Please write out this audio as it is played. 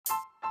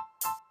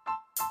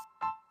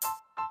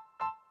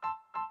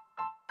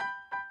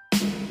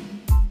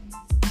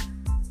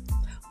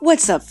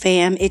What's up,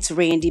 fam? It's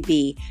Randy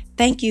B.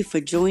 Thank you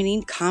for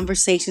joining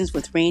Conversations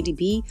with Randy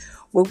B,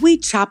 where we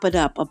chop it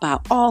up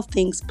about all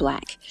things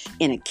black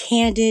in a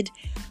candid,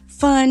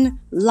 fun,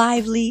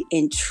 lively,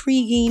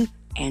 intriguing,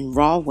 and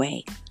raw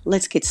way.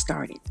 Let's get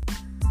started.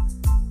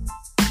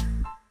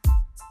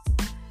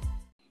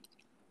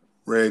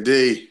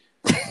 Randy.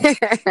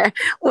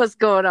 What's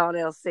going on,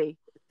 LC?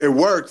 It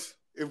worked.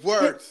 It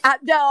worked. I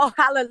know,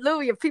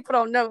 hallelujah. People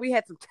don't know we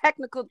had some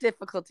technical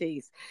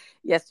difficulties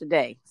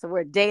yesterday, so we're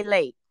a day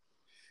late.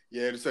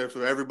 Yeah, so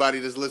for everybody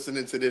that's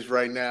listening to this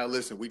right now,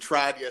 listen, we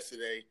tried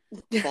yesterday.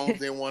 Phones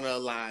didn't want to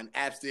align.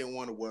 Apps didn't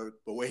want to work,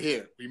 but we're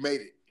here. We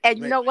made it. And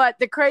you know what?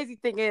 The crazy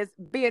thing is,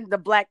 being the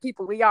black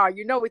people we are,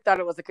 we thought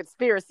it was a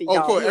conspiracy. Oh,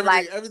 y'all. of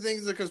course.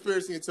 Everything's a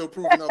conspiracy until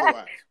proven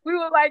otherwise. We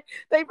were like,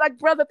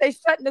 brother, they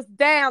shutting us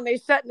down. They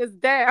shutting us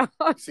down.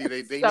 See,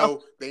 they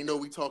know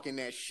we talking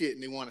that shit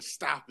and they want to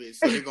stop it,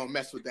 so they're gonna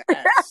mess with the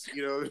apps.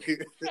 You know what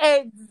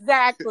I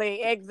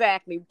mean?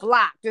 Exactly.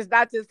 Blocked. It's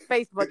not just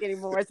Facebook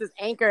anymore. It's just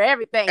Anchor.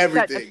 Everything.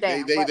 Everything.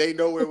 They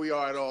know where we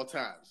are at all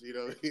times. You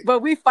know. But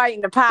we fighting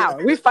the power.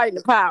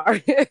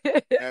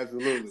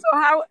 Absolutely.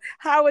 So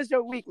how was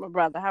your week, my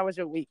brother? How was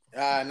your week?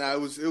 No,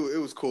 it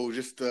was cool.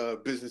 Just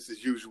business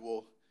as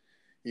usual.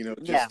 You know,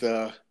 just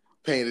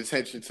paying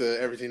attention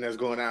to everything that's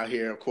going out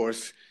here. Of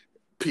course,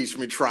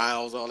 impeachment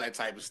trials, all that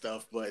type of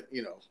stuff. But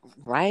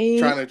right,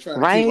 trying to keep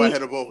my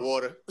head above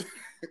water.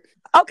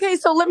 Okay,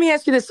 so let me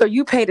ask you this: so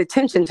you paid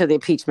attention to the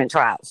impeachment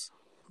trials?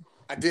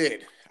 I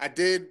did.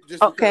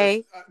 Just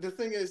okay. Because, the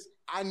thing is,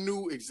 I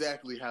knew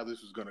exactly how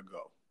this was going to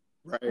go.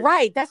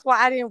 Right. That's why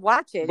I didn't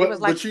watch it. But, it was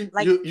like,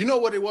 you know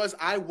what it was?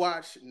 I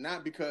watched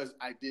not because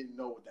I didn't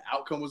know what the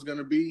outcome was going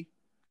to be.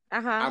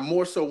 I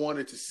more so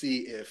wanted to see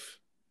if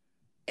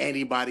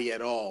anybody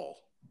at all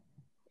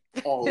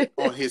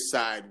on his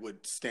side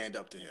would stand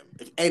up to him.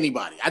 If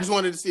anybody. I just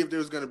wanted to see if there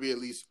was going to be at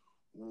least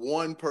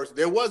one person.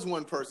 There was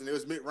one person. It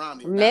was Mitt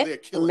Romney.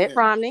 Mitt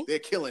Romney. They're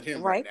killing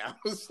him right now.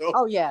 So.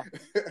 Oh, yeah.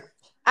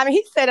 I mean,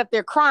 he sat up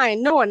there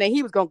crying, knowing that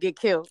he was going to get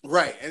killed.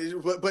 Right.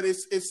 But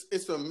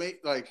it's amazing.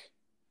 Like,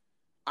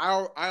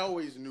 I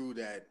always knew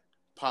that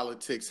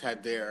politics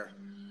had their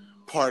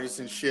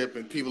partisanship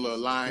and people are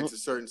aligned to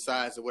certain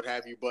sides or what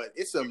have you. But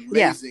it's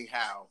amazing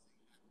how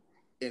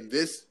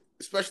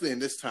especially in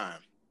this time,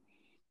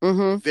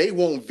 they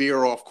won't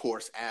veer off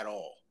course at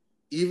all.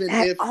 Even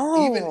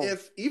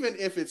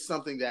if it's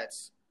something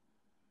that's,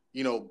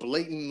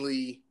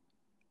 blatantly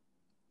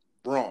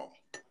wrong,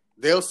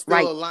 they'll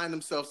still align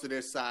themselves to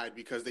their side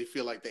because they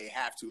feel like they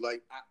have to.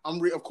 Like,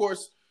 of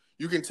course,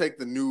 you can take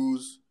the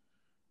news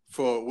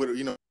for what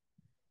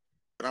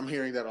but I'm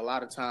hearing that a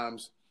lot of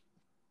times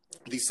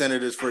these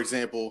senators, for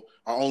example,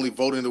 are only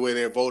voting the way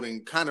they're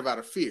voting kind of out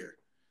of fear.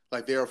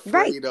 Like they're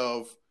afraid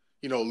of,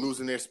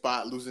 losing their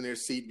spot, losing their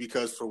seat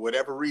because for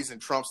whatever reason,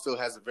 Trump still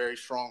has a very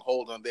strong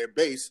hold on their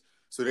base.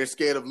 So they're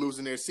scared of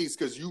losing their seats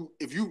because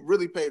if you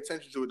really pay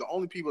attention to it, the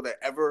only people that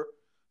ever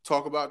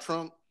talk about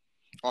Trump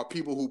are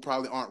people who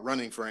probably aren't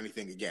running for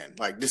anything again.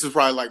 Like this is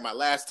probably like my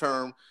last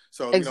term.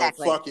 So,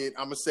 fuck it.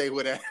 I'm going to say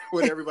what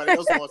everybody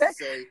else wants to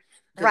say.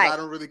 Because I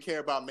don't really care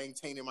about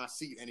maintaining my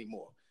seat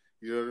anymore.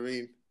 You know what I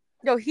mean?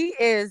 No, he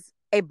is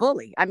a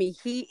bully. I mean,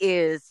 he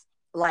is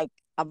like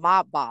a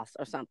mob boss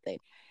or something,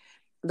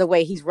 the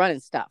way he's running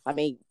stuff. I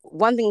mean,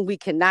 one thing we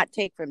cannot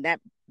take from that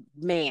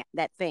man,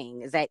 that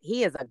thing, is that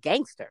he is a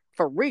gangster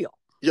for real.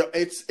 Yeah,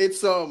 it's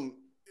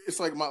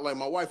like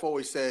my wife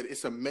always said,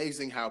 it's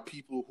amazing how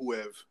people who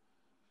have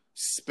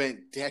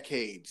spent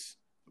decades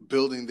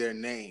building their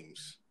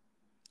names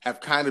have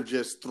kind of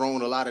just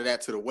thrown a lot of that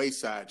to the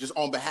wayside just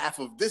on behalf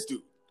of this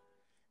dude.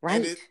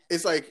 Right. And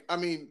it's like, I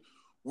mean,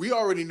 we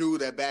already knew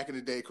that back in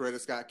the day, Coretta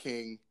Scott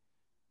King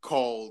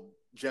called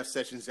Jeff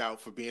Sessions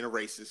out for being a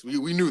racist.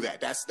 We knew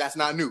that. That's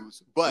not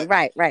news. But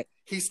right.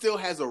 He still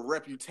has a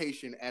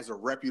reputation as a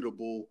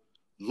reputable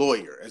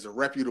lawyer, as a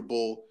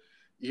reputable,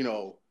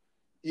 and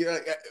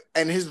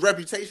his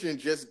reputation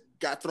just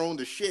got thrown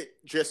to shit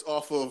just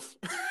off of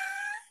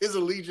his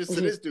allegiance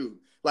to this dude.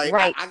 Like,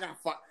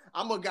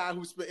 I'm a guy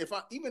who spent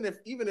even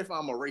if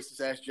I'm a racist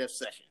ass Jeff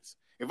Sessions,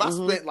 if I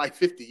spent like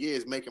 50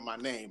 years making my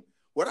name,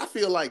 would I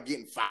feel like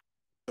getting fired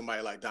by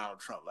somebody like Donald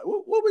Trump? Like,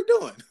 what we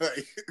doing?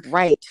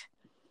 Right.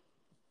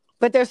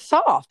 But they're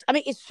soft. I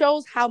mean, it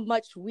shows how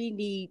much we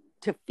need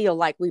to feel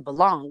like we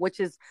belong, which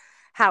is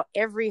how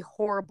every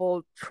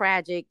horrible,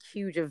 tragic,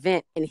 huge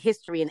event in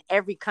history in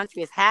every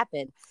country has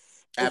happened.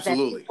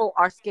 Absolutely. That people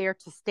are scared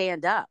to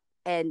stand up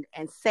and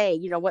say,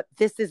 you know what,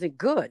 this isn't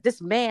good.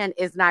 This man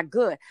is not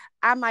good.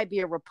 I might be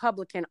a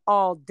Republican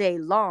all day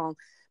long,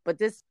 but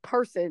this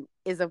person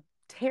is a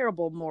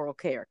terrible moral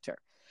character.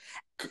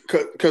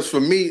 Because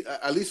for me,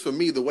 at least for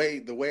me, the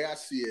way I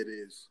see it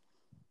is,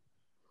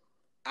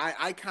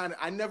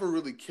 I never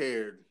really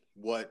cared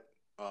what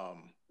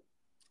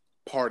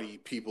party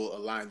people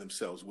align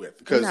themselves with.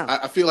 Because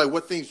I feel like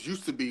what things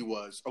used to be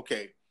was,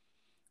 okay,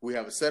 we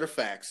have a set of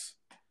facts.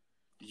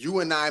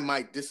 You and I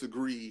might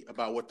disagree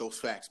about what those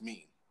facts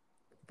mean.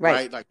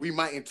 right? Like we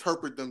might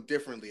interpret them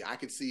differently. I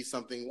could see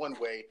something one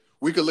way.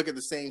 We could look at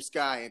the same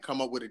sky and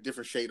come up with a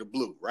different shade of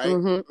blue,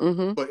 right?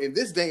 But in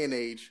this day and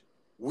age,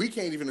 we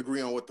can't even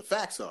agree on what the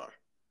facts are.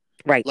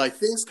 Right. Like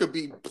things could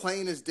be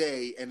plain as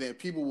day, and then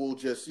people will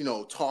just,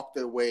 talk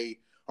their way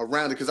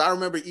around it. Because I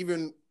remember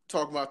even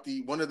talking about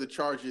one of the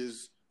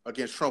charges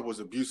against Trump was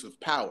abuse of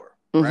power,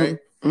 right?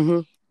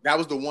 That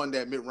was the one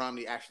that Mitt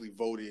Romney actually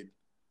voted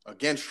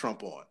against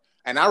Trump on.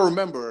 And I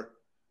remember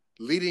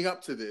leading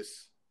up to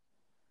this,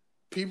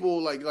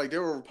 people like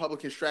there were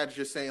Republican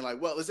strategists saying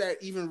like, well, is that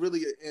even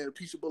really an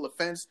impeachable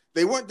offense?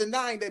 They weren't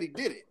denying that he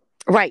did it.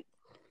 Right.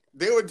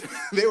 They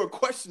were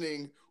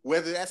questioning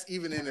whether that's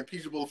even an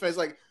impeachable offense.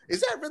 Like,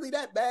 is that really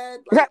that bad?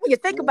 Like, right. When you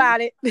think about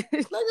it. I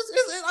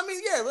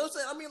mean, yeah.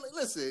 I mean,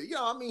 listen,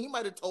 he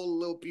might have told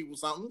little people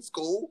something. It's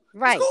cool.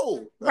 Right. It's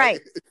cool.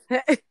 Right.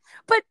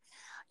 But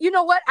you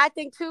know what? I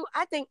think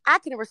I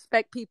can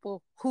respect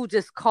people who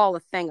just call a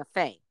thing.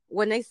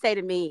 When they say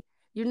to me,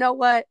 you know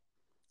what?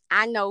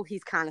 I know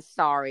he's kind of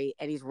sorry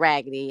and he's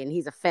raggedy and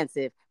he's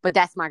offensive, but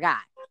that's my guy.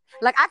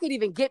 Like, I could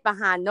even get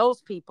behind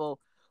those people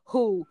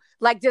who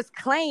like just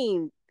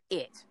claim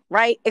it,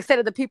 right? Instead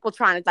of the people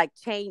trying to like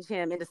change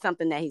him into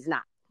something that he's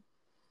not.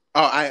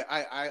 Oh,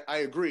 I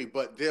agree,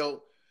 but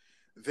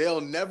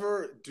they'll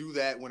never do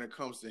that when it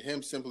comes to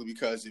him, simply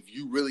because if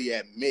you really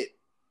admit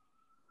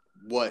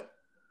what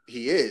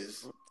he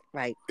is,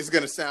 right, it's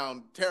going to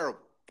sound terrible.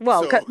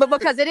 Well, but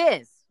because it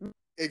is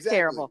exactly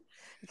terrible.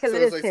 Because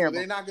it is like, terrible. So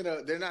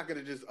they're not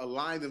gonna just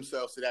align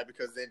themselves to that,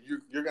 because then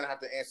you're gonna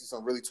have to answer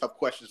some really tough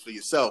questions for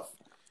yourself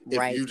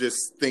if you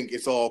just think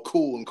it's all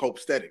cool and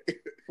copacetic.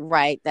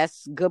 Right.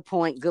 That's good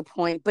point. Good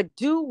point. But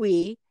do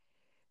we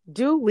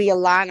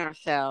align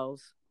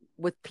ourselves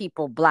with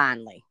people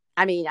blindly?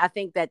 I mean, I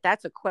think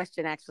that's a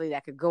question actually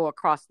that could go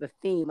across the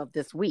theme of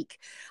this week.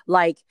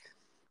 Like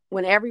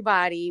when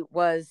everybody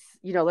was,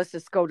 let's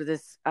just go to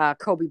this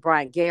Kobe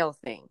Bryant Gayle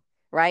thing,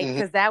 right?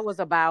 Because that was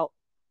about,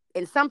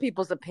 in some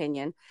people's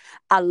opinion,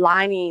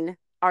 aligning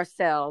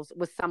ourselves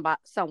with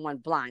someone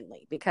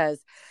blindly,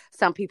 because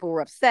some people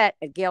were upset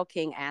at Gayle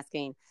King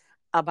asking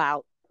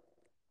about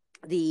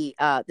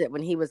that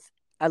when he was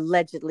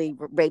allegedly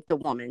raped a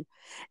woman.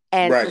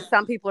 And so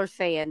some people are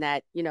saying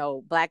that,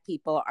 Black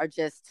people are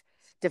just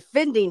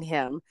defending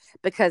him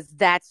because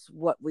that's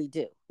what we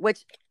do,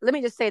 which, let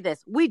me just say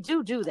this, we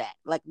do that.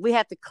 Like, we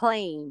have to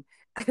claim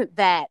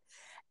that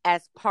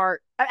as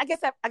part. I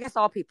guess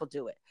all people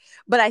do it,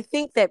 but I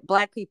think that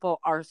Black people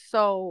are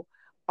so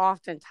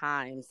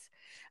oftentimes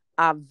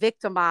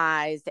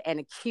victimized and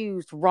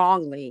accused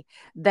wrongly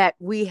that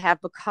we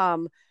have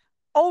become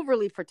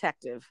overly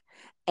protective,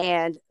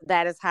 and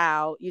that is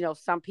how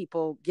some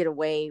people get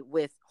away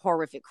with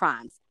horrific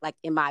crimes, like,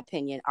 in my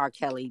opinion, R.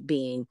 Kelly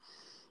being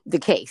the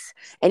case.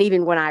 And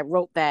even when I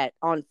wrote that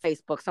on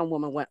Facebook, some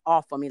woman went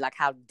off on me like,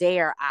 how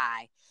dare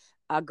I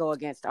go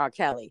against R.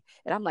 Kelly?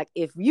 And I'm like,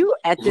 if you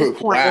at this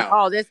point with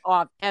all this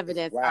off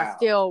evidence are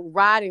still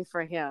riding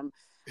for him,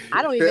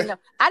 I don't even know.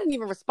 I didn't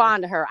even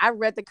respond to her. I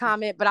read the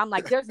comment, but I'm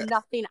like, there's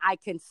nothing I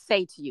can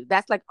say to you.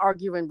 That's like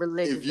arguing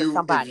religion with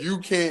somebody.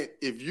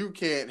 If you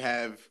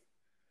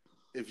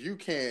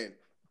can't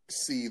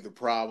see the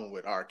problem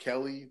with R.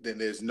 Kelly, then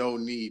there's no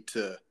need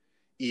to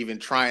even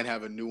try and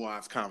have a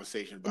nuanced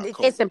conversation about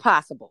Kobe. It's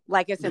impossible.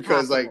 Like, it's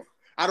because impossible.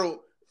 I don't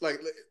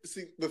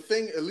see the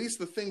thing. At least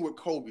the thing with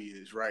Kobe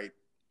is, right,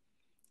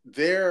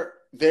 there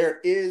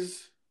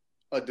is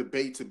a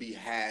debate to be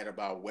had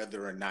about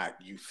whether or not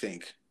you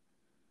think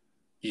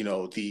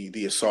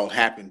the assault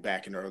happened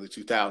back in the early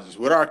 2000s.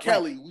 With R.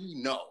 Kelly, we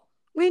know.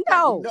 We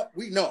know.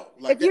 We know.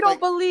 Like, if you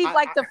don't believe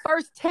the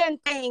first 10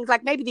 things,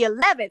 like maybe the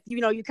 11th,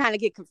 you kind of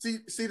get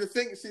confused. See the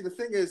thing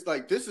is,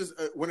 like, this is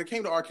when it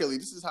came to R. Kelly,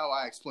 this is how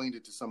I explained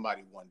it to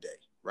somebody one day,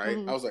 right?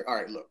 I was like, all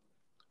right, look,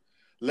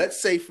 let's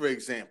say, for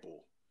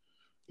example,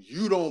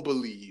 you don't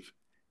believe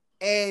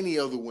any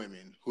of the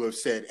women who have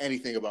said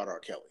anything about R.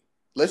 Kelly.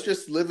 Let's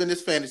just live in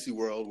this fantasy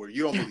world where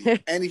you don't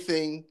believe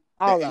anything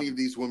that any of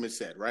these women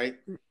said, right?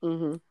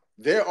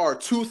 There are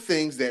two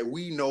things that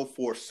we know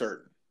for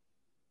certain.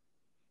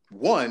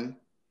 One,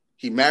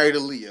 he married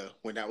Aaliyah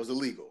when that was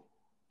illegal.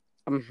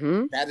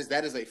 That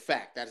is a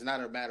fact. That is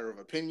not a matter of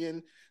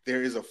opinion.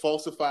 There is a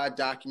falsified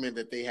document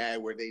that they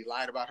had where they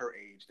lied about her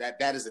age.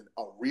 That is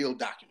a real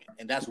document,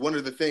 and that's one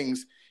of the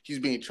things he's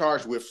being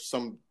charged with.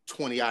 Some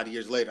 20 odd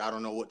years later, I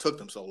don't know what took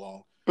them so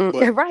long.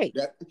 But right.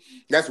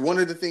 That's one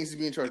of the things he's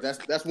being charged.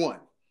 That's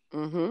one.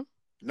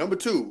 Number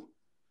two,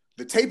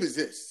 the tape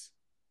exists.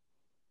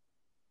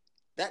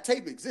 That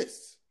tape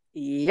exists.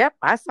 Yep,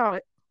 I saw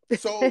it.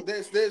 So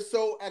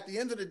so at the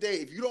end of the day,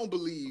 if you don't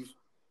believe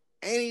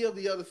any of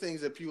the other things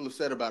that people have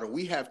said about it,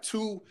 we have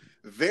two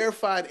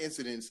verified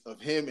incidents of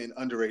him and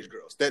underage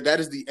girls. That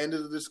is the end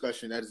of the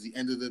discussion. That is the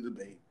end of the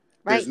debate.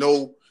 Right.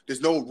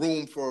 There's no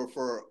room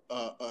for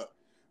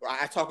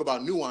I talk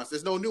about nuance.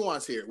 There's no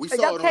nuance here. We saw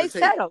it on the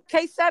tape.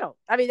 Case settled.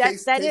 I mean,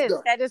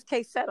 that is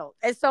case settled.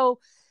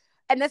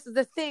 And this is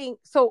the thing.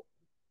 So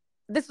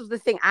this was the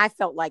thing I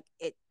felt like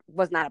it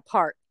was not a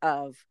part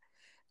of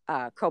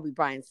Kobe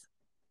Bryant's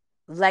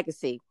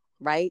legacy,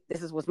 right?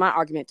 This was my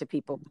argument to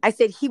people. I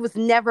said he was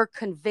never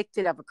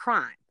convicted of a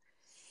crime.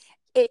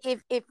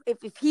 If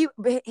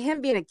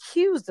him being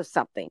accused of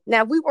something.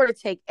 Now, if we were to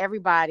take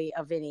everybody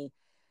of any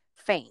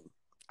fame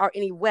or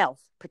any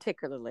wealth,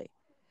 particularly,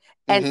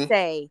 and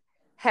say,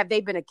 have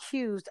they been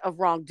accused of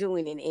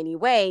wrongdoing in any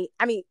way?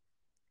 I mean,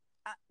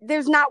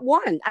 there's not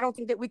one. I don't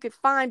think that we could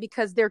find,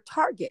 because they're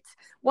targets.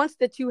 Once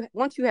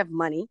you have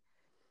money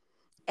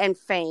and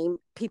fame,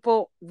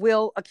 people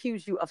will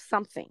accuse you of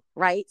something,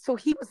 right? So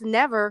he was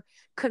never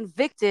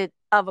convicted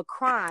of a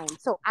crime.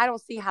 So I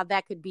don't see how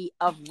that could be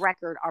of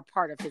record or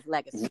part of his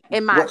legacy,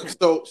 in my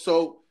opinion.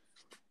 So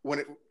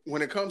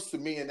when it comes to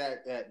me and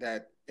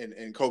that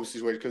in Kobe's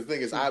situation, because the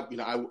thing is,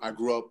 I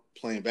grew up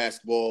playing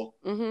basketball,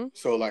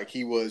 so like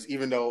he was,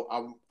 even though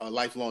I'm a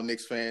lifelong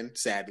Knicks fan,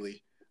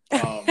 sadly,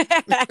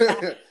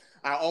 I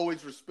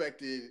always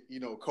respected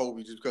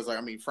Kobe, just because, like,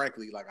 I mean,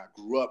 frankly, like, I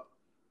grew up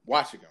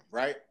watching him,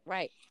 right?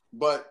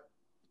 But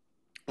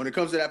when it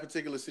comes to that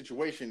particular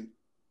situation,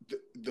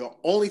 the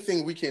only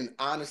thing we can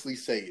honestly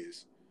say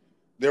is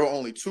there were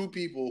only two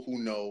people who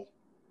know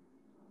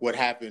what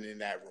happened in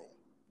that room.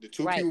 The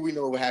two people we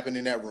know what happened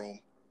in that room,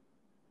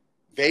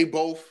 they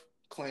both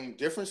claim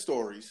different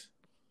stories,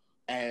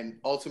 and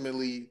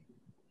ultimately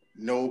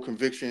no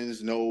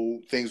convictions,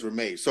 no things were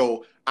made.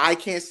 So I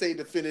can't say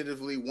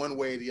definitively one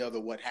way or the other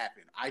what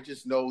happened. I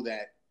just know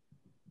that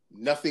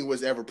nothing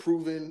was ever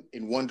proven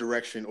in one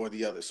direction or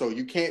the other. So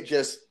you can't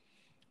just,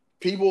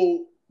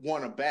 people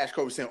want to bash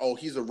Kobe saying, oh,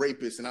 he's a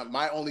rapist. And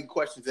my only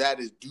question to that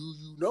is, do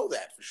you know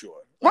that for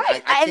sure?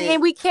 Like,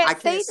 and we can't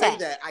say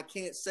that. I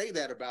can't say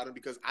that about him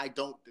because I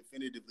don't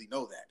definitively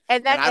know that.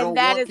 And I don't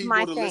want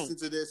people to listen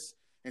to this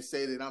and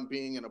say that I'm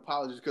being an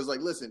apologist. Because, like,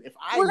 listen, if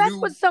I that's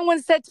what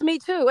someone said to me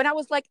too. And I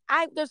was like,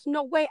 there's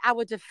no way I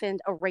would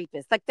defend a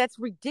rapist. Like, that's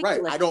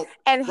ridiculous.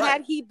 Right.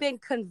 Had he been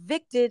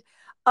convicted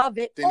of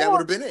it, then that would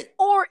have been it.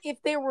 Or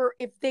if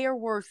there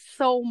were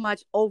so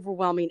much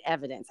overwhelming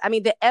evidence. I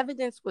mean, the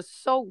evidence was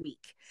so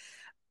weak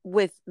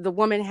with the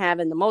woman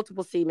having the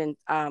multiple semen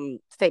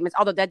statements,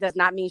 although that does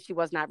not mean she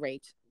was not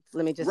raped.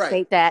 Let me just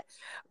state that.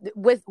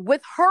 With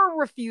her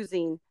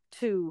refusing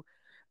to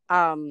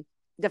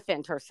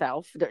defend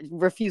herself,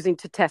 refusing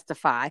to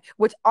testify,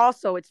 which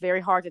also, it's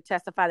very hard to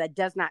testify. That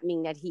does not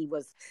mean that he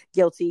was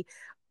guilty.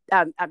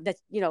 But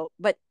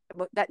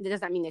that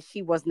does not mean that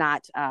she was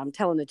not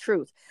telling the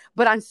truth.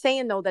 But I'm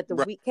saying, though, that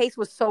the case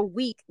was so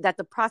weak that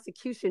the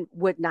prosecution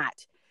would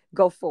not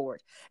go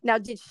forward. Now,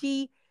 did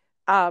she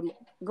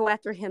go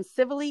after him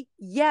civilly?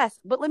 Yes.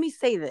 But let me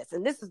say this,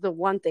 and this is the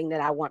one thing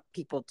that I want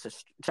people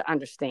to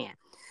understand.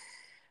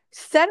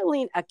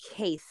 Settling a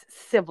case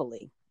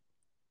civilly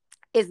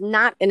is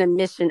not an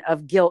admission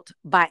of guilt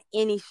by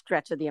any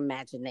stretch of the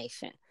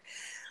imagination.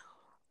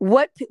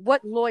 What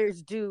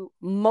lawyers do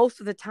most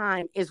of the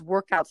time is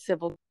work out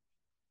civil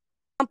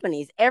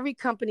companies. Every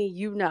company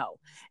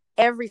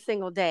every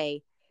single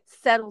day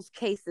settles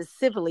cases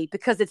civilly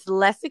because it's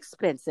less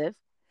expensive,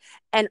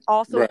 and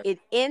also it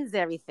ends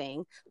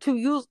everything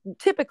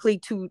typically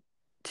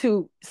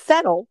to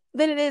settle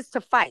than it is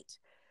to fight.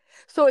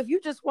 So if you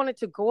just wanted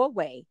to go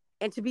away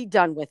and to be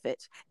done with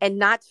it, and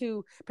not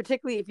to,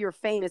 particularly if you're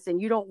famous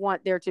and you don't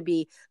want there to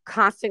be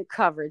constant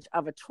coverage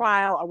of a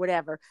trial or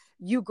whatever,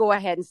 you go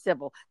ahead and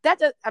civil. That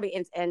does, I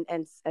mean,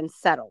 and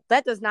settle.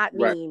 That does not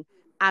mean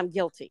I'm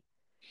guilty,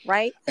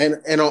 right? And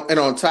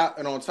on top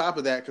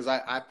of that, because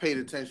I paid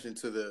attention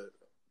to the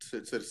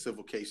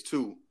civil case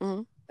too,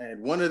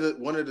 and one of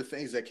the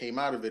things that came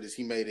out of it is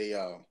he made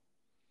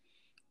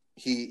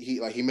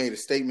he made a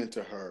statement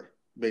to her,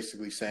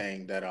 basically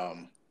saying that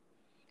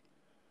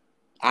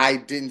I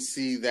didn't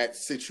see that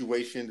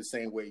situation the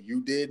same way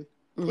you did,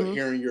 but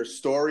hearing your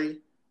story,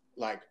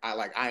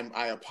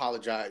 I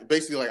apologize.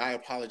 Basically, like, I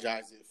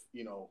apologize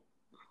if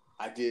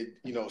I did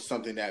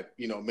something that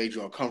made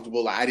you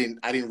uncomfortable. Like,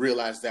 I didn't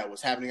realize that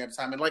was happening at the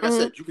time. And like I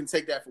said, you can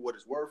take that for what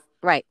it's worth.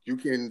 Right. You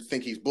can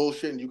think he's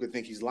bullshitting. You can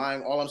think he's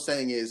lying. All I'm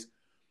saying is,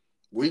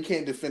 we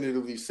can't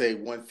definitively say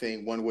one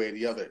thing one way or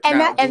the other. And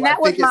that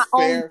was my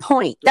own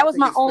point. That was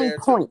my own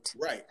point.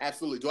 Right.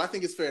 Absolutely. Do I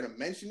think it's fair to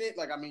mention it?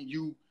 Like, I mean,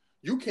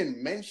 you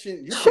can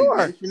mention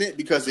it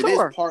because it is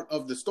part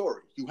of the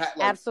story.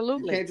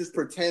 Absolutely. You can't just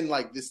pretend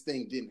like this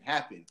thing didn't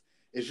happen.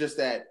 It's just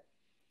that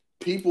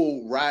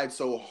people ride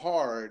so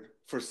hard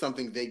for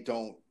something they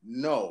don't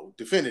know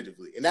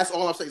definitively. And that's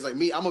all I'm saying. Is like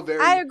me,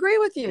 I agree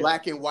with you.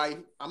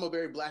 I'm a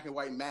very black and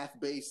white,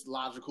 math-based,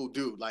 logical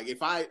dude. Like,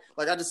 I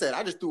just said,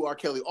 I just threw R.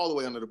 Kelly all the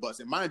way under the bus.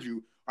 And mind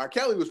you, R.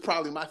 Kelly was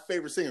probably my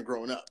favorite singer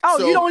growing up. Oh,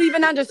 so, you don't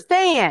even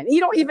understand. You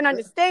don't even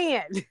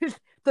understand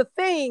the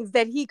things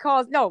that he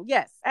caused. No,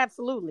 yes,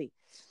 absolutely.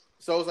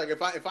 So it's like,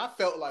 if I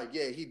felt like,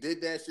 yeah, he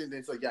did that shit, then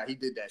it's like, yeah, he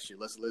did that shit.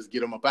 Let's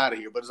get him up out of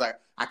here. But it's like,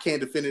 I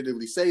can't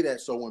definitively say that.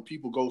 So when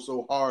people go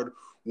so hard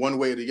one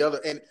way or the other,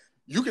 and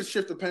you can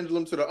shift the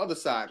pendulum to the other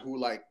side,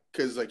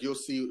 because you'll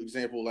see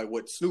example like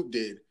what Snoop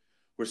did,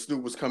 where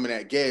Snoop was coming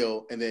at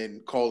Gayle and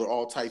then called her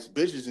all types of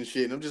bitches and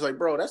shit. And I'm just like,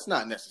 bro, that's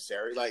not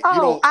necessary. Like,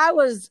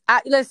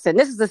 listen,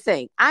 this is the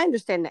thing. I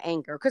understand the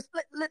anger, because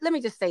let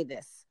me just say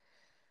this.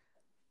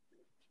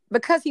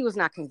 because he was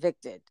not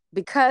convicted,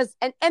 because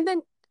and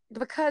then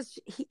because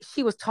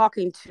she was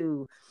talking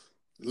to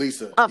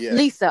Lisa,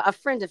 Lisa, a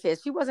friend of his.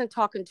 She wasn't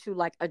talking to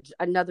like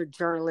another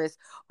journalist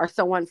or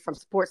someone from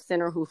Sports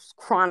Center who's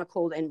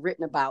chronicled and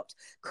written about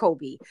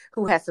Kobe,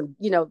 who has some,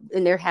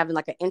 and they're having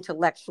like an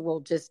intellectual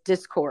just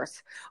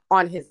discourse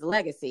on his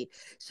legacy.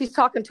 She's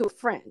talking to a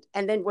friend.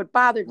 And then what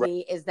bothered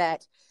me is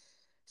that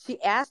she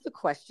asked the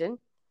question.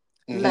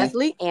 Mm-hmm.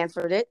 Leslie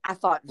answered it, I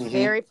thought,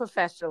 very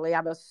professionally.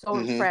 I was so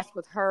impressed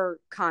with her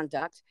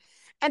conduct.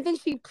 And then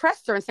she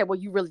pressed her and said, well,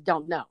 you really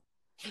don't know.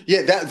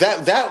 Yeah,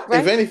 that right?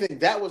 If anything,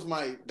 that was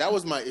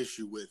my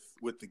issue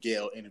with the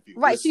Gayle interview.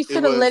 Right, she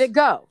should have let it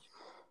go.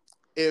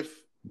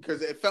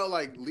 Because it felt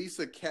like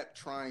Lisa kept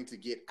trying to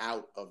get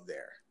out of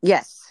there.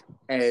 Yes.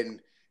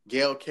 And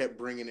Gayle kept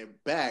bringing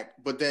it back.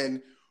 But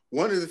then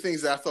one of the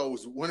questions I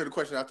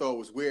thought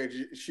was weird,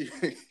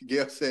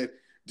 Gayle said,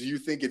 do you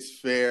think it's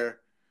fair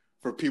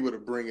for people to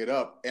bring it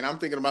up? And I'm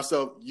thinking to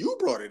myself, you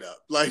brought it up.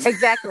 Like,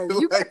 exactly.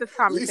 You got this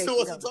conversation. Lisa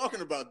wasn't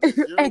talking about this.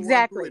 You're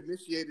exactly. the one who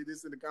initiated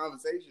this in the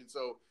conversation.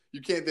 So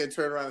you can't then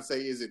turn around and say,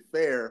 is it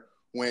fair,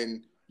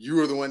 when you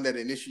were the one that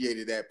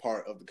initiated that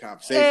part of the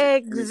conversation?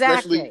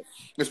 Exactly.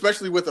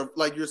 Especially with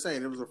like you're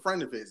saying, it was a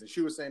friend of his, and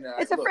she was saying that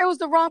it was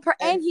the wrong person,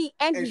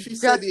 and she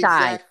said the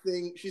exact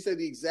thing. She said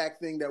the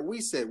exact thing that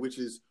we said, which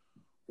is,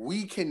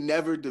 we can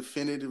never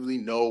definitively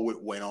know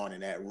what went on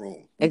in that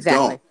room.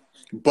 Exactly.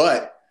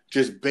 But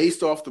just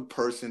based off the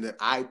person that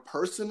I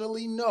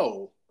personally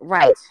know,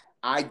 right?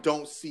 I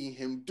don't see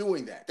him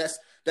doing that.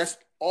 That's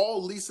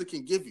all Lisa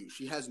can give you.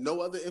 She has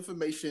no other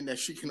information that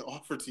she can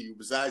offer to you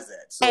besides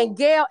that. So,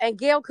 and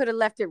Gayle could have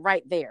left it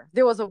right there.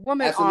 There was a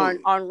woman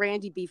on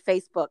Randy B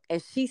Facebook,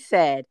 and she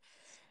said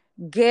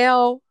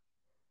Gayle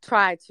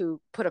tried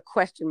to put a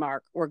question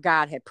mark where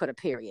God had put a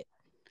period.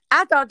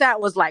 I thought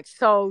that was like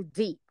so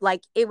deep.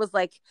 Like, it was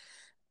like,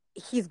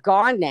 he's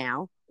gone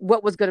now.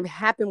 What was going to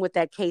happen with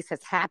that case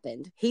has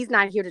happened. He's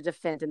not here to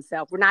defend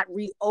himself. We're not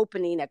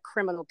reopening a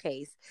criminal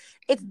case.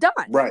 It's done,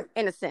 right,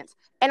 in a sense.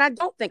 And I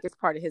don't think it's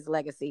part of his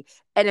legacy.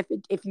 And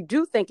if you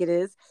do think it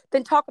is,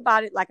 then talk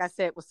about it, like I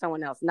said, with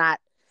someone else, not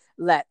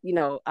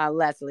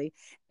Leslie.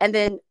 And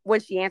then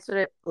when she answered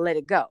it, let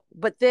it go.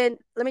 But then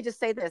let me just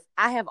say this.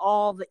 I have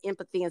all the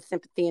empathy and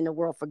sympathy in the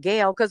world for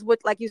Gayle, because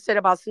like you said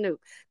about Snoop,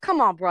 come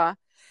on, bruh.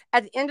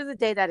 At the end of the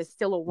day, that is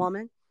still a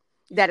woman.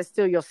 That is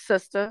still your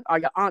sister or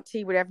your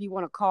auntie, whatever you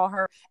want to call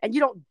her. And you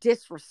don't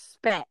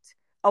disrespect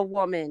a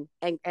woman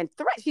and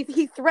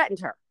he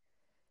threatened her.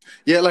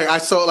 Yeah, like I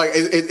saw, like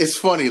it's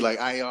funny. Like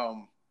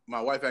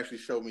my wife actually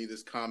showed me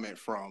this comment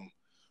from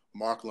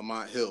Mark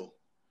Lamont Hill.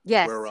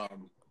 Yes. Where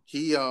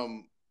he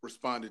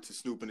responded to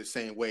Snoop in the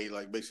same way,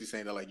 like basically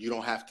saying that, like, you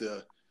don't have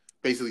to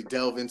basically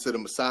delve into the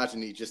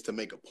misogyny just to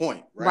make a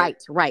point, right?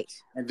 Right.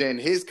 And then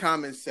his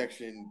comment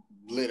section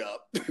lit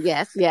up.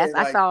 Yes,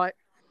 I saw it.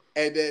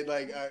 And then,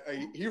 like,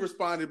 he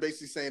responded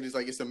basically saying,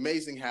 it's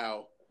amazing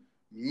how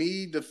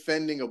me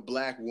defending a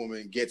black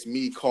woman gets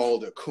me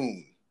called a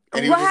coon.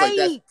 And he was just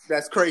like,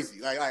 that's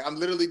crazy. Like, I'm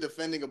literally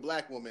defending a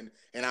black woman,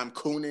 and I'm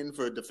cooning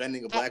for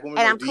defending a black woman.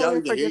 And do y'all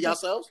even hear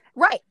yourselves?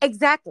 Right,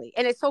 exactly.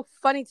 And it's so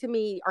funny to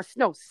me, or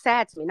no,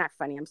 sad to me, not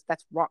funny.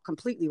 That's wrong,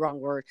 completely wrong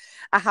word.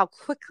 How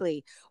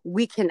quickly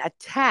we can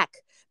attack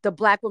the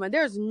black woman.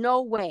 There's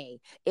no way,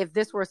 if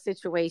this were a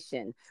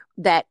situation,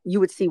 that you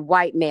would see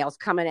white males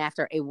coming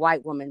after a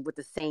white woman with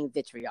the same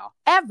vitriol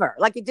ever.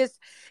 Like, it just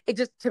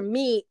to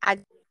me,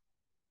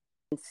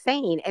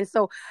 insane. And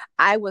so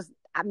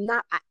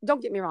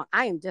don't get me wrong,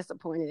 I am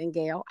disappointed in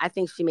Gayle. I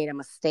think she made a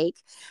mistake,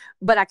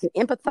 but I can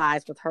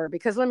empathize with her,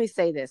 because let me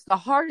say this, the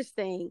hardest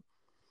thing,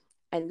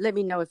 and let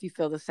me know if you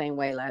feel the same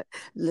way,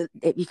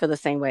 if you feel the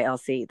same way,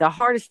 LC. The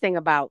hardest thing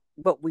about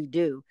what we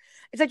do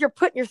is that you're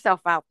putting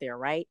yourself out there,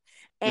 right?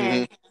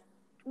 And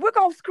we're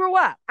going to screw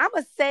up. I'm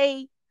going to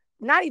say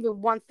not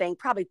even one thing,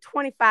 probably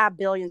 25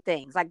 billion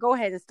things. Like, go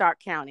ahead and start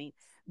counting,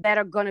 that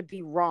are going to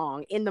be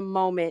wrong in the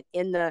moment,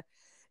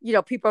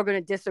 people are going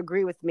to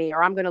disagree with me,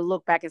 or I'm going to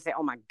look back and say,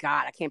 oh my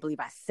God, I can't believe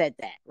I said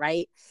that.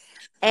 Right.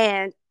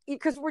 And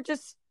because we're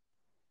just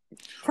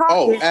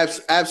talking.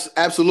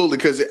 Absolutely.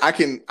 Because I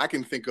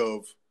can think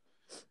of,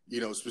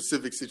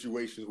 specific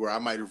situations where I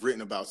might have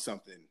written about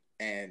something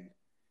and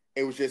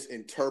it was just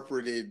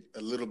interpreted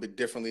a little bit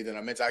differently than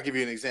I meant to. I'll give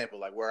you an example,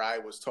 like where I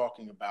was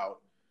talking about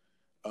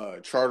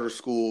charter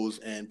schools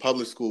and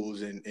public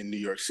schools in New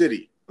York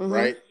City.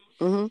 Right.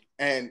 Mm-hmm.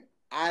 And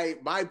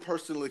my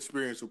personal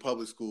experience with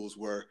public schools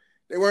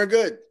they weren't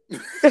good.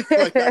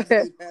 Like,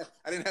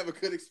 I didn't have a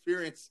good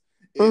experience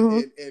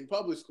in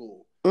public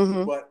school.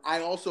 Mm-hmm. But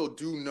I also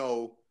do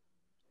know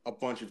a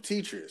bunch of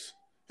teachers.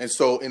 And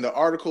so in the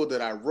article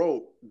that I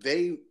wrote,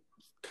 they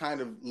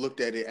kind of looked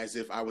at it as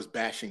if I was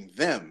bashing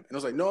them. And I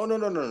was like,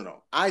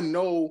 no. I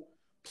know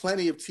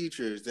plenty of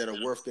teachers that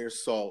are worth their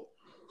salt,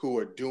 who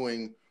are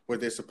doing what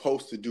they're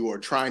supposed to do or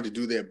trying to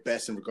do their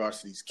best in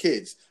regards to these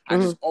kids. I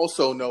just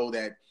also know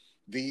that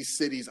these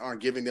cities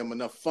aren't giving them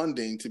enough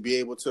funding to be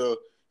able to,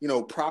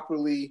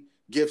 properly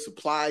give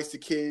supplies to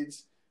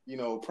kids,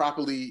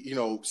 properly,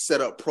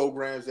 set up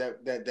programs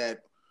that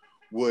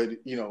would,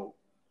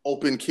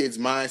 open kids'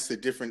 minds to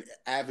different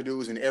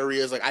avenues and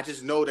areas. Like I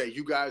just know that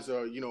you guys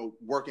are,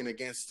 working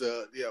against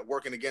the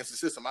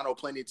system. I know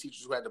plenty of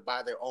teachers who had to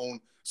buy their own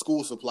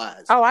school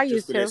supplies. Oh, I just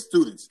used for to. their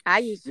students. I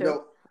used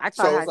to. I taught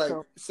so high it's like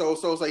school.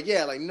 so it's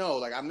like no,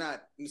 like I'm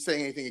not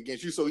saying anything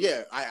against you. So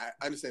yeah, I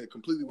understand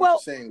completely what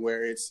you're saying.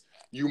 Where it's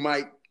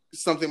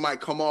something might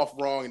come off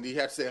wrong, and you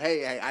have to say,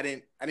 hey, I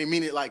didn't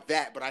mean it like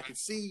that, but I could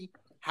see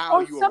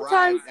how you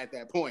arrived at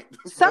that point.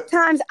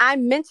 Sometimes I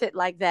meant it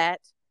like that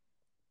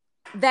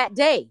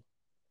day.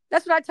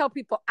 That's what I tell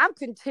people. I'm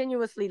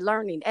continuously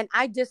learning, and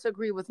I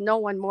disagree with no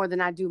one more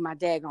than I do my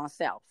daggone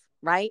self,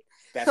 right?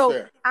 That's so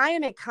fair. I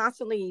am a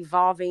constantly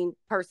evolving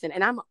person,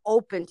 and I'm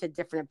open to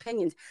different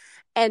opinions.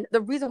 And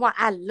the reason why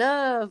I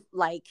love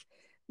like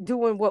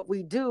doing what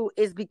we do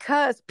is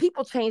because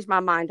people change my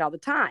mind all the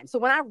time. So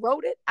when I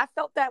wrote it, I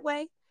felt that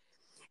way.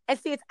 And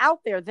see, it's out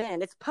there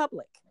then, it's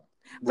public.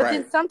 But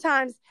then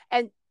sometimes,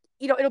 and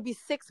it'll be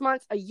 6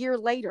 months, a year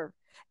later,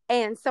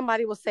 and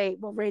somebody will say,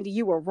 well, Randy,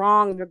 you were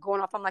wrong. And you're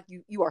going off. I'm like,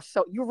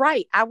 you're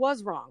right. I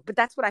was wrong. But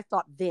that's what I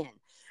thought then.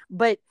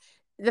 But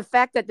the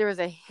fact that there is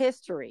a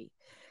history,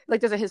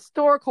 like there's a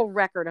historical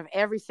record of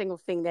every single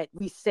thing that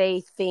we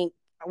say, think,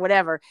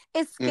 whatever,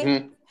 it's scary.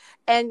 Mm-hmm.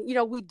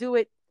 And, we do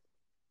it.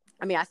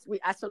 I mean,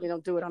 I certainly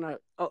don't do it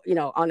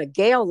on a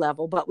Gale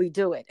level, but we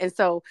do it. And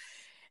so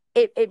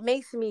it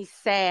makes me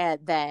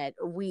sad that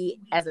we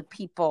as a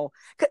people,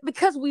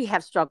 because we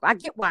have struggled. I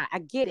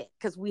get it,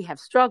 because we have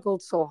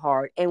struggled so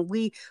hard, and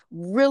we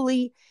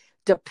really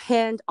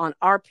depend on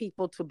our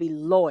people to be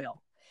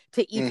loyal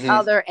to each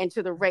other and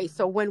to the race.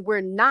 So when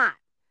we're not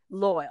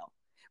loyal,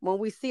 when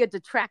we see a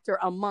detractor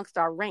amongst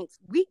our ranks,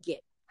 we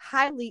get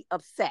highly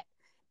upset,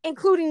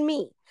 including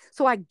me.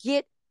 So I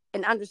get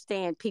and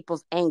understand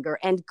people's anger.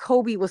 And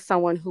Kobe was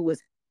someone who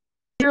was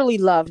dearly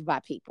loved by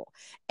people,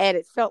 and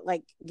it felt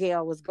like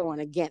Gale was going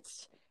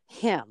against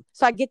him.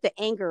 So I get the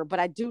anger, but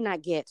I do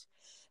not get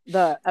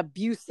the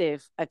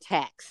abusive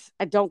attacks.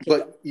 I don't get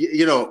But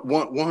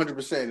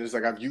 100%. It's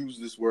like I've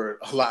used this word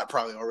a lot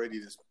probably already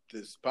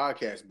this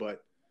podcast,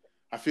 but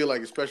I feel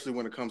like especially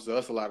when it comes to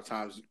us a lot of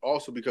times,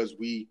 also because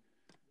we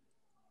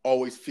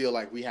always feel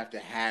like we have to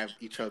have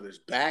each other's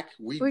back,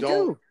 we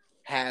don't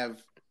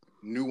have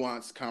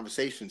nuanced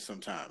conversations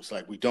sometimes.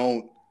 Like we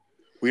don't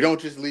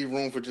just leave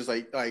room for just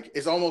like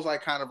it's almost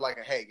like kind of like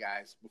a, hey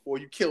guys, before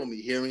you kill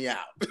me, hear me out.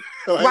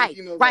 Right.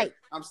 Like,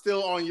 I'm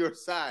still on your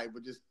side,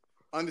 but just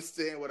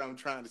understand what I'm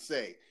trying to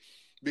say.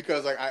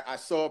 Because like I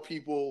saw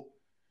people,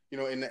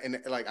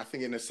 in like I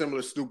think in a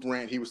similar Snoop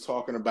rant, he was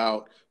talking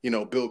about,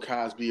 Bill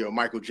Cosby or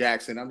Michael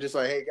Jackson. I'm just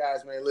like, hey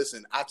guys, man,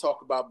 listen, I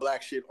talk about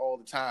black shit all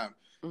the time.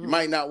 You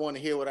might not want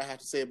to hear what I have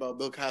to say about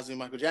Bill Cosby and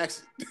Michael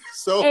Jackson.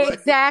 So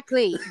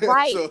exactly,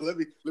 right. So let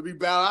me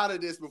bow out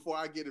of this before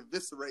I get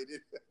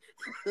eviscerated.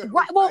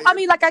 Right. Well, I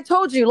mean, like I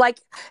told you,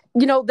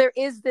 there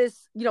is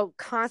this,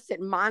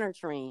 constant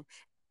monitoring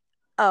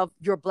of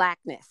your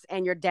blackness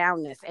and your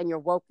downness and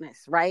your wokeness,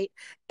 right?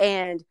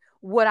 And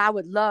what I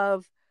would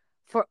love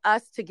for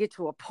us to get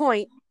to a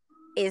point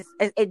is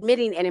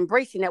admitting and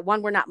embracing that,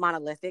 one, we're not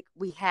monolithic.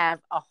 We have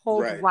a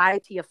whole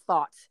variety of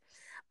thoughts.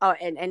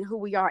 And who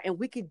we are, and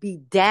we could be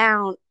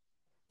down,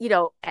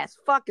 as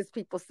fuck, as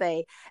people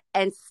say,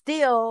 and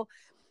still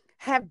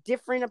have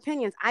different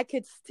opinions. I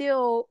could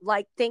still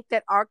think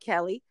that R.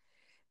 Kelly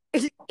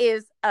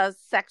is a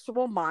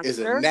sexual monster, is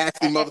a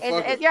nasty motherfucker.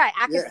 And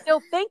I can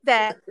still think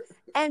that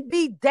and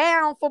be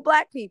down for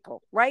black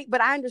people, right?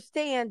 But I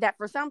understand that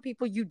for some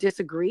people you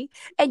disagree,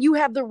 and you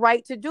have the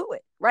right to do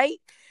it, right?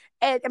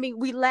 And I mean,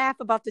 we laugh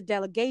about the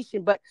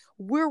delegation, but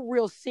we're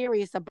real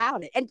serious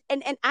about it. And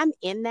I'm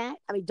in that.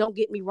 I mean, don't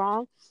get me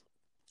wrong.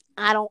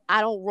 I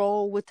don't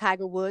roll with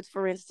Tiger Woods,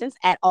 for instance,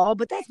 at all.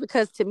 But that's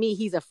because to me,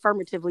 he's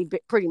affirmatively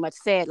pretty much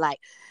said, like,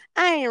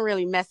 I ain't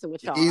really messing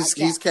with y'all. He's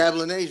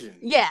Cablinasian.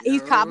 Yeah,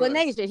 he's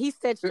Cablinasian. He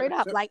said straight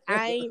up, like,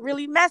 I ain't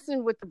really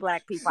messing with the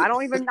black people.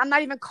 I'm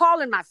not even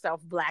calling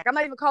myself black. I'm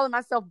not even calling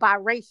myself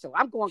biracial.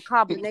 I'm going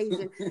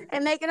Cablinasian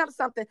and making up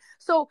something.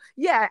 So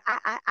yeah,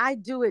 I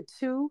do it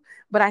too.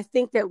 But I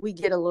think that we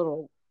get a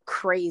little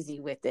crazy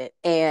with it.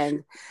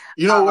 And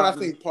what I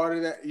think part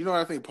of that,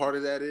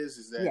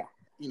 is that,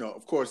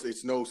 of course,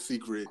 it's no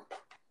secret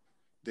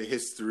the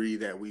history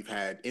that we've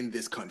had in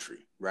this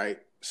country, right?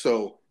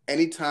 So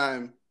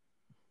anytime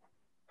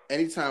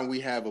we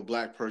have a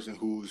black person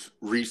who's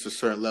reached a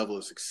certain level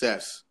of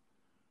success,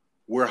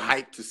 we're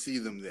hyped to see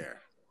them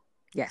there.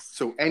 Yes.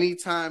 So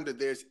anytime that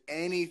there's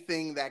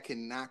anything that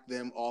can knock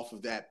them off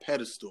of that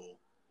pedestal,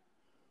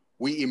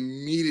 we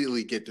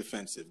immediately get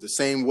defensive. The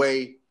same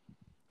way,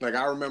 like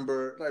I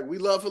remember, like we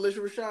love Phylicia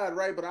Rashad,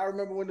 right? But I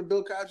remember when the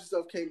Bill Cosby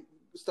stuff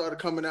started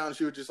coming out, and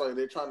she was just like,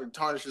 they're trying to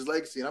tarnish his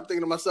legacy. And I'm thinking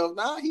to myself,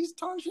 nah, he's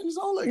tarnishing his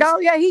own legacy. No,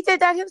 yeah, he did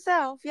that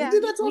himself. Yeah, he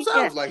did that to himself.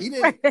 Yeah. Like he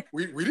didn't.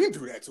 we didn't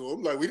do that to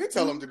him. Like we didn't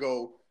tell him to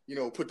go,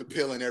 put the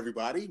pill in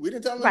everybody. We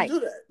didn't tell him to do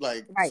that.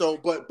 Like so,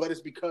 but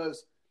it's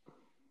because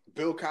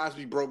Bill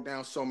Cosby broke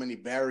down so many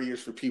barriers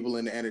for people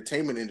in the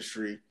entertainment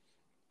industry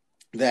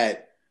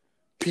that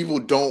people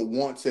don't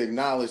want to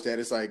acknowledge that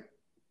it's like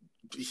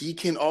he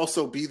can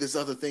also be this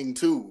other thing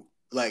too.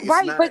 Like, it's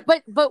Right,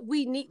 not. but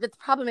we need, the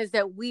problem is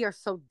that we are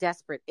so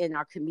desperate in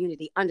our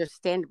community,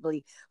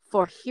 understandably,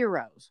 for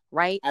heroes,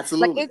 right? Like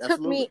Absolutely, it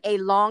took me absolutely. a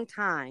long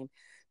time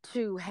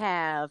to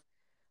have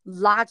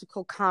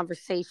logical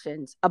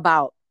conversations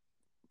about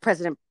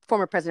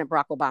former President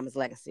Barack Obama's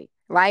legacy,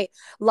 right?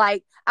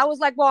 Like I was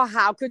like, well,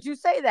 how could you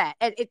say that?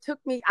 And it took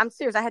me, I'm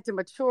serious, I had to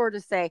mature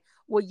to say,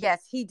 well,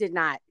 yes, he did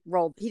not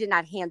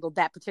handle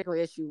that particular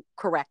issue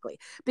correctly,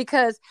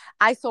 because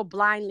I so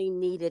blindly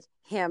needed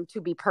him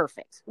to be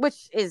perfect,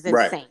 which is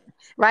Right, insane,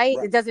 right?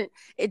 right.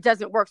 It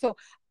doesn't work. So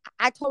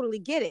I totally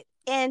get it.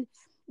 And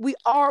we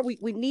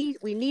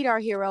need our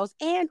heroes,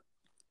 and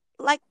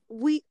like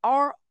we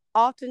are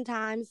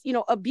oftentimes,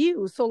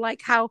 abused. So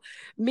like how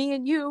me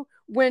and you,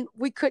 when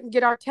we couldn't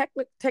get our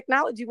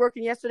technology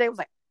working yesterday, was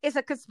like, it's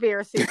a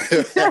conspiracy.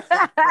 It's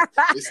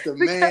the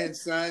Because man,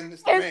 son.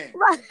 It's the it's man.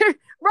 right,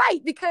 right,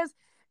 because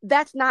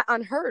that's not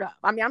unheard of.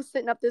 I mean, I'm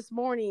sitting up this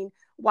morning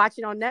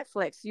watching on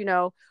Netflix,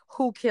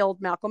 who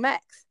killed Malcolm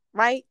X,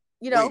 right?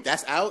 Wait,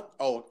 that's out?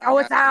 Oh, Oh,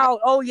 it's out.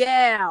 Oh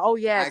yeah,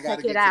 I got check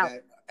to it get to out.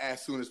 that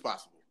as soon as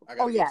possible. I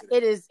got Oh to get yeah, to that.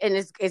 it is, and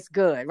it's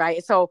good,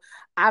 right? So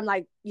I'm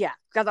like, yeah,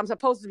 because I'm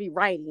supposed to be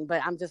writing,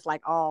 but I'm just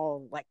like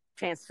all like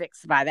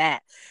transfixed by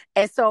that.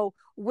 And so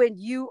when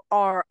you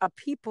are a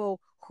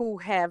people who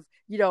have,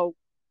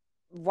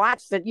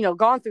 watched it,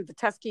 gone through the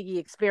Tuskegee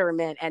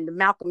experiment and the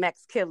Malcolm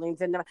X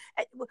killings, and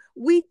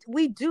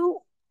we do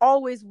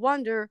always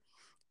wonder,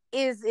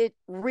 is it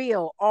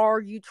real? Are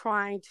you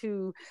trying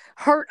to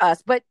hurt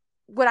us? But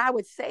what I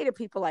would say to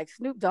people like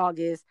Snoop Dogg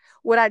is,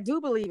 what I do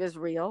believe is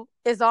real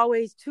is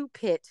always to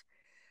pit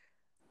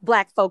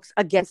Black folks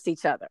against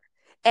each other.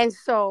 And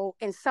so,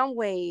 in some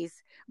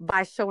ways,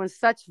 by showing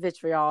such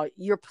vitriol,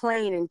 you're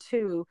playing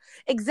into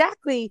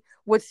exactly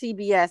what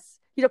CBS,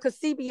 because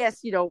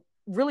CBS,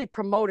 really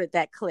promoted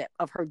that clip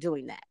of her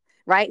doing that.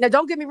 Right now,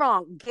 don't get me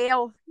wrong.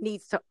 Gail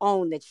needs to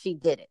own that she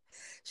did it.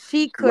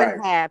 She could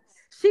Right. have,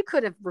 she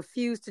could have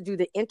refused to do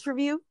the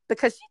interview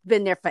because she's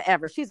been there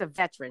forever. She's a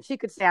veteran. She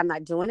could say, "I'm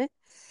not doing it."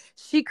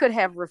 She could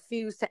have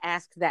refused to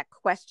ask that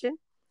question.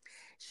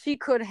 She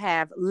could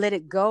have let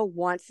it go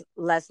once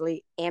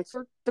Leslie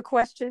answered the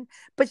question,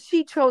 but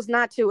she chose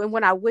not to. And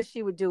what I wish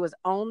she would do is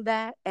own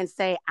that and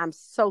say, "I'm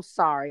so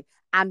sorry.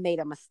 I made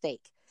a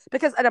mistake."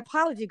 Because an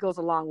apology goes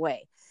a long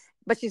way,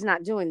 but she's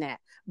not doing that.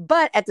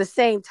 But at the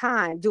same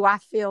time, do I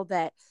feel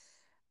that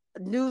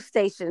news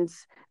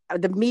stations,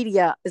 the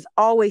media is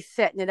always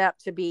setting it up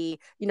to be,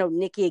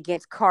 Nikki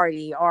against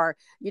Cardi, or,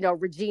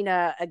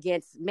 Regina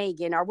against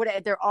Megan, or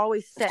whatever. They're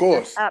always Of setting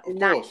us course. up Of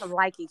not to course.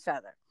 like each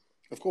other.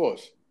 Of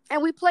course.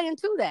 And we play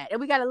into that. And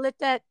we got to let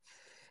that,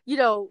 we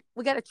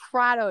got to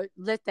try to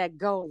let that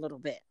go a little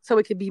bit so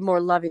we can be more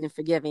loving and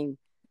forgiving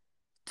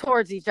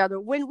towards each other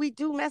when we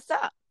do mess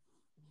up.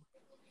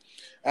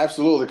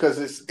 Absolutely,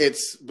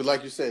 because but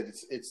like you said,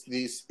 it's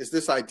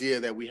this idea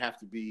that we have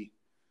to be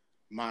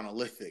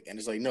monolithic, and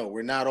it's like, no,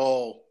 we're not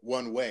all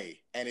one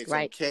way, and it's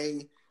Right.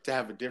 okay to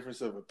have a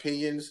difference of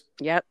opinions.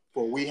 Yep.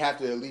 But we have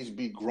to at least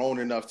be grown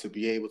enough to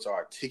be able to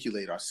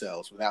articulate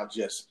ourselves without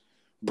just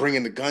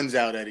bringing the guns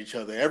out at each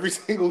other every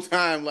single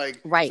time. Like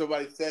Right.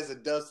 somebody says or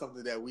does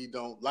something that we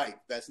don't like.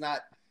 That's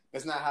not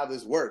how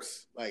this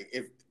works. Like,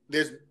 if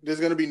there's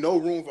going to be no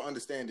room for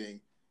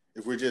understanding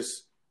if we're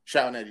just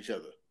shouting at each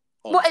other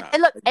all the time.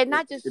 And look, and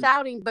not just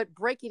shouting, but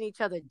breaking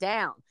each other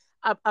down.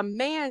 A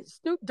man,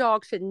 Snoop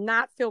Dogg, should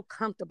not feel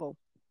comfortable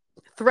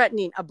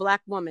threatening a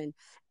Black woman,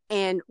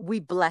 and we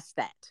bless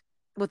that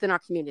within our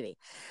community.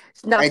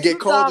 Now, and get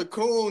called a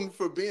coon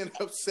for being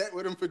upset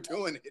with him for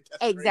doing it.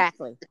 That's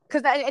exactly.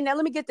 Because and now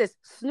let me get this: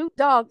 Snoop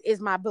Dogg is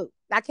my boo.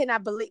 I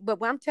cannot believe, but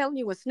when I'm telling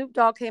you, when Snoop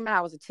Dogg came out,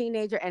 I was a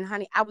teenager, and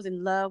honey, I was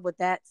in love with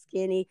that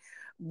skinny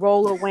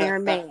roller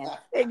wearing man.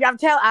 I'm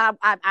telling,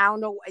 I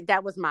don't know,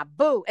 that was my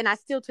boo, and I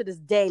still to this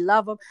day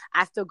love him.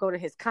 I still go to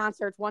his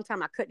concerts. One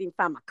time I couldn't even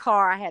find my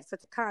car. I had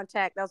such a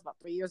contact. That was about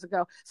 3 years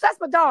ago. So that's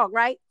my dog,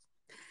 right?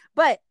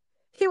 But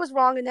he was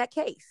wrong in that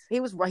case.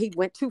 He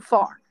went too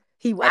far.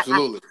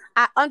 Absolutely.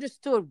 I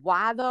understood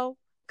why though,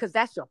 because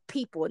that's your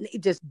people, and he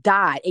just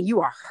died, and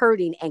you are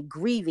hurting and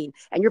grieving,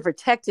 and you're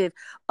protective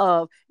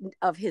of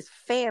his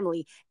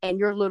family and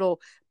your little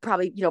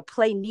probably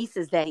play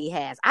nieces that he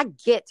has. I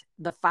get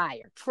the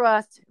fire.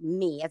 Trust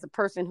me, as a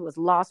person who has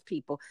lost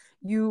people,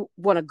 you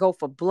want to go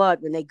for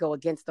blood when they go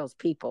against those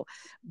people,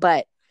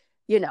 but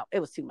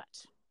it was too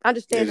much.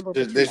 Understandable.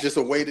 There's just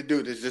a way to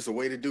do. There's just a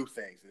way to do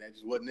things, and that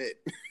just wasn't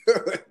it.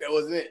 That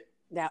was it.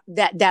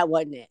 That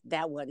wasn't it.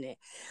 That wasn't it.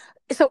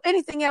 So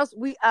anything else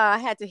we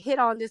had to hit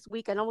on this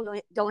week? I know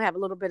we don't have a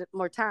little bit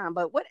more time,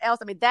 but what else?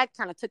 I mean, that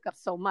kind of took up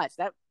so much.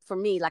 That, for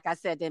me, like I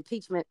said, the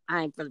impeachment,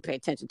 I ain't really pay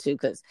attention to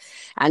because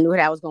I knew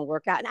how it was going to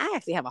work out. And I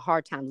actually have a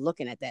hard time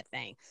looking at that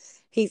thing.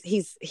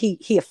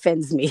 He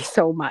offends me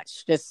so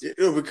much. Just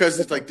because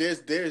it's like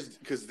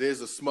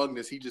there's a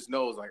smugness. He just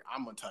knows, like,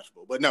 I'm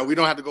untouchable. But no, we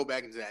don't have to go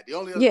back into that. The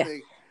only other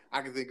thing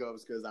I can think of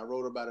is because I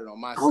wrote about it on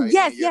my site.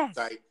 Yes.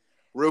 Site.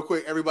 Real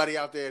quick, everybody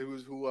out there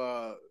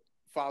who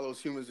follows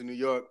Humans in New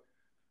York,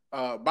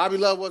 Bobby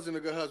Love wasn't a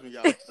good husband,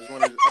 y'all. I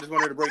just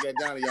wanted to break that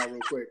down to y'all real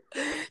quick.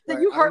 Like,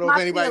 You hurt I don't know my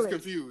if anybody's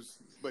feelings. confused,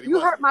 but You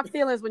hurt my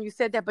feelings when you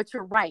said that, but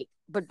you're right.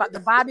 But the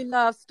Bobby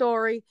Love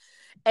story,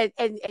 and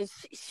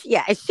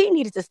she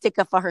needed to stick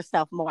up for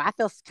herself more. I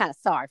feel kind of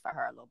sorry for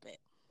her a little bit.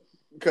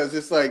 Because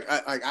it's like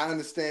I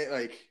understand.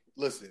 Like,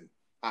 listen,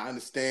 I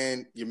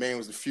understand your man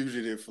was a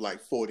fugitive for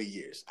like 40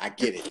 years. I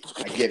get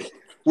it.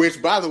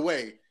 Which, by the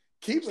way,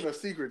 keeping a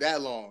secret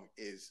that long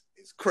is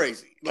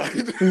crazy. Like,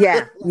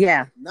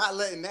 Yeah. Not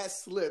letting that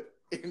slip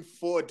in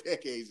 4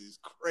 decades is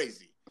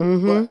crazy.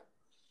 Mm-hmm. But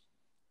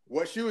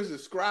what she was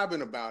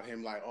describing about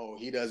him, like, oh,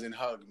 he doesn't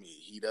hug me,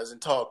 he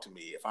doesn't talk to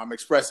me. If I'm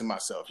expressing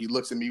myself, he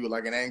looks at me with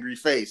like an angry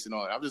face and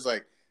all that. I'm just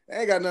like, that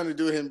ain't got nothing to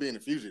do with him being a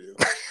fugitive.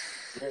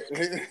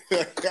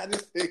 I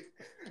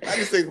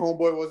just think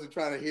homeboy wasn't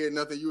trying to hear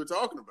nothing you were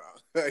talking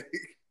about. Like,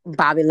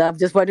 Bobby Love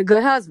just wasn't a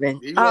good husband.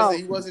 He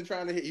wasn't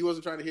trying to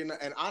hear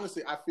nothing. And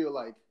honestly, I feel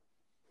like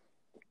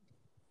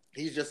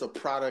he's just a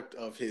product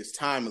of his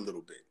time a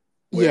little bit.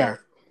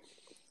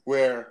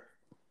 Where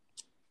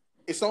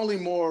it's only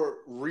more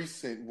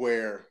recent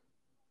where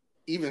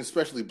even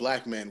especially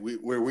black men,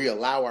 we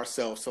allow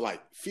ourselves to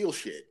like feel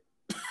shit.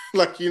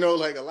 Like, you know,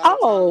 like a lot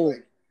of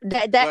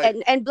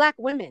times, and black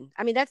women.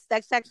 I mean,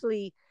 that's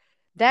actually,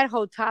 that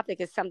whole topic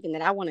is something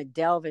that I want to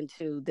delve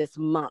into this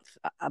month.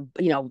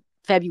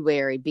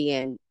 February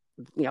being,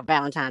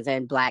 Valentine's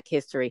and Black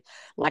history,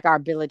 like our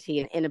ability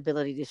and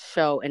inability to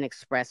show and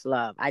express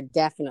love. I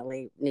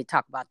definitely need to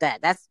talk about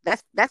that. That's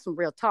some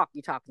real talk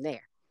you're talking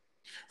there.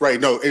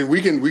 Right. No, and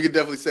we can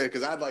definitely say it,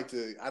 because I'd like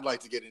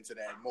to get into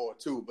that more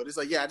too. But it's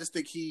like, I just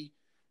think he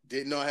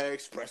didn't know how to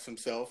express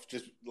himself,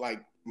 just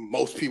like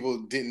most people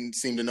didn't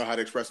seem to know how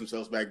to express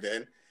themselves back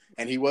then.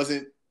 And he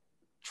wasn't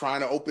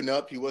trying to open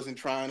up. He wasn't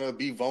trying to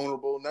be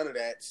vulnerable, none of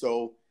that.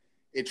 So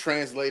it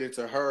translated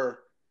to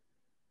her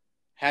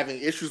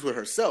having issues with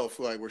herself,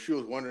 like where she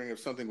was wondering if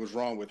something was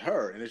wrong with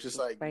her. And it's just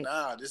like,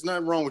 nah, there's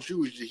nothing wrong with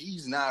you.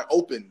 He's not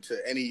open to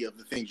any of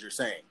the things you're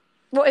saying.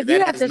 Well, if you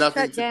have to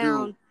shut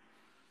down,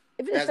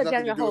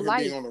 your whole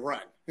life, being on the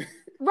run.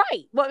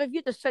 Right. Well, if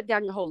you have to shut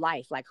down your whole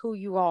life, like who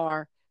you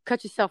are,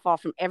 cut yourself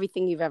off from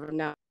everything you've ever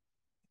known.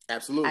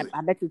 Absolutely.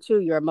 I bet you too,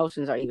 your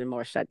emotions are even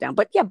more shut down.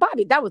 But yeah,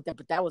 Bobby, that was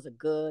a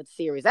good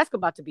series. That's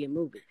about to be a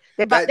movie.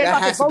 That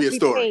has to be a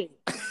story.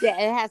 Yeah,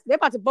 it has. They're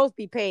about to both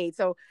be paid.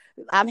 So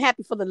I'm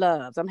happy for the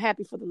loves.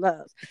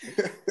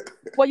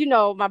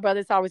 Well, my brother,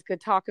 it's always good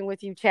talking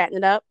with you, chatting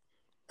it up.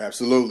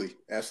 Absolutely.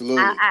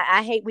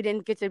 I hate we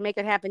didn't get to make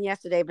it happen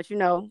yesterday, but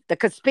the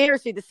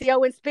conspiracy, the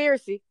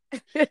CO-inspiracy.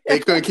 They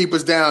couldn't keep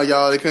us down,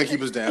 y'all. They couldn't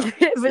keep us down.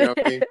 You know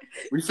what I mean?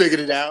 We figured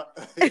it out.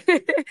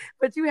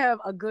 But you have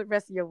a good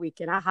rest of your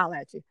weekend. I'll holler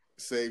at you.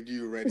 Saved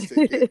you, Randy.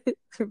 Take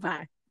care.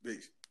 Bye.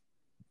 Peace.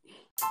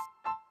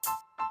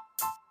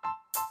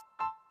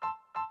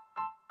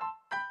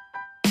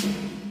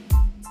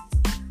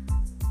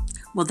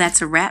 Well,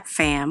 that's a wrap,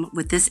 fam,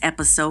 with this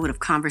episode of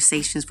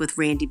Conversations with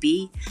Randy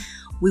B.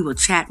 We will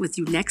chat with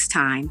you next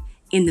time.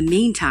 In the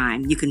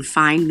meantime, you can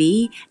find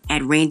me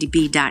at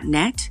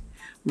randyb.net,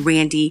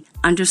 Randy__B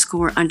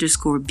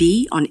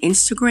on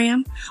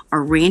Instagram,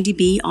 or Randy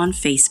B on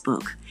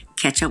Facebook.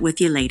 Catch up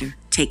with you later.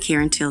 Take care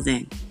until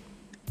then.